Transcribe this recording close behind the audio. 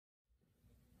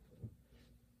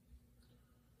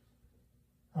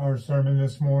Our sermon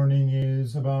this morning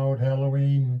is about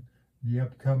Halloween, the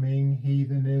upcoming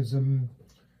heathenism,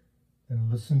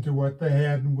 and listen to what the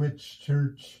head witch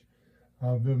church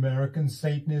of the American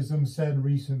Satanism said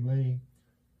recently.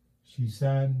 She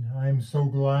said, "I'm so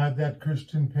glad that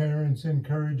Christian parents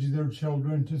encourage their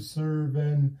children to serve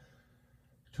and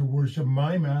to worship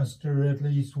my master at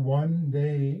least one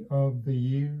day of the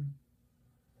year."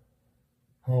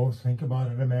 Oh, think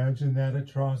about it. Imagine that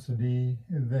atrocity.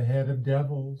 The head of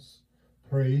devils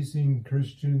praising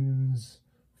Christians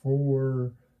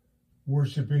for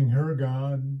worshiping her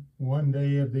God one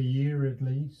day of the year at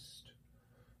least.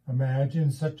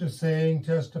 Imagine such a saying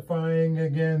testifying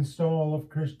against all of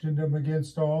Christendom,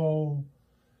 against all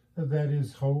that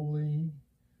is holy.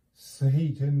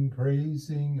 Satan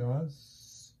praising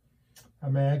us.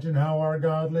 Imagine how our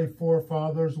godly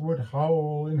forefathers would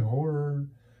howl in horror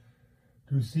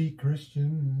to see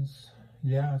Christians,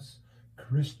 yes,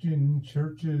 Christian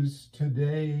churches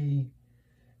today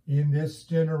in this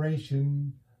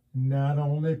generation, not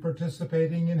only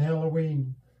participating in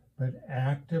Halloween, but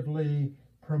actively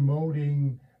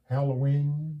promoting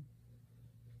Halloween.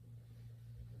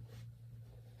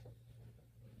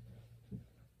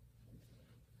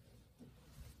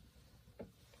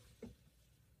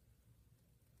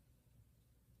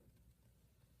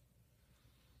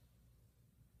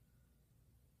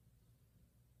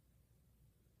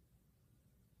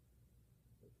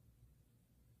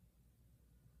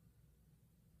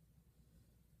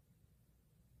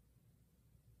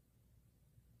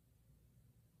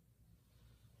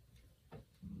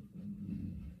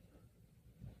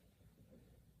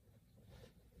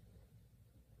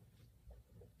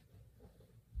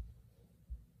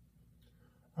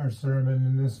 Our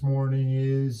sermon this morning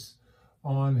is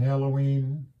on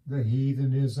Halloween, the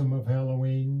heathenism of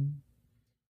Halloween.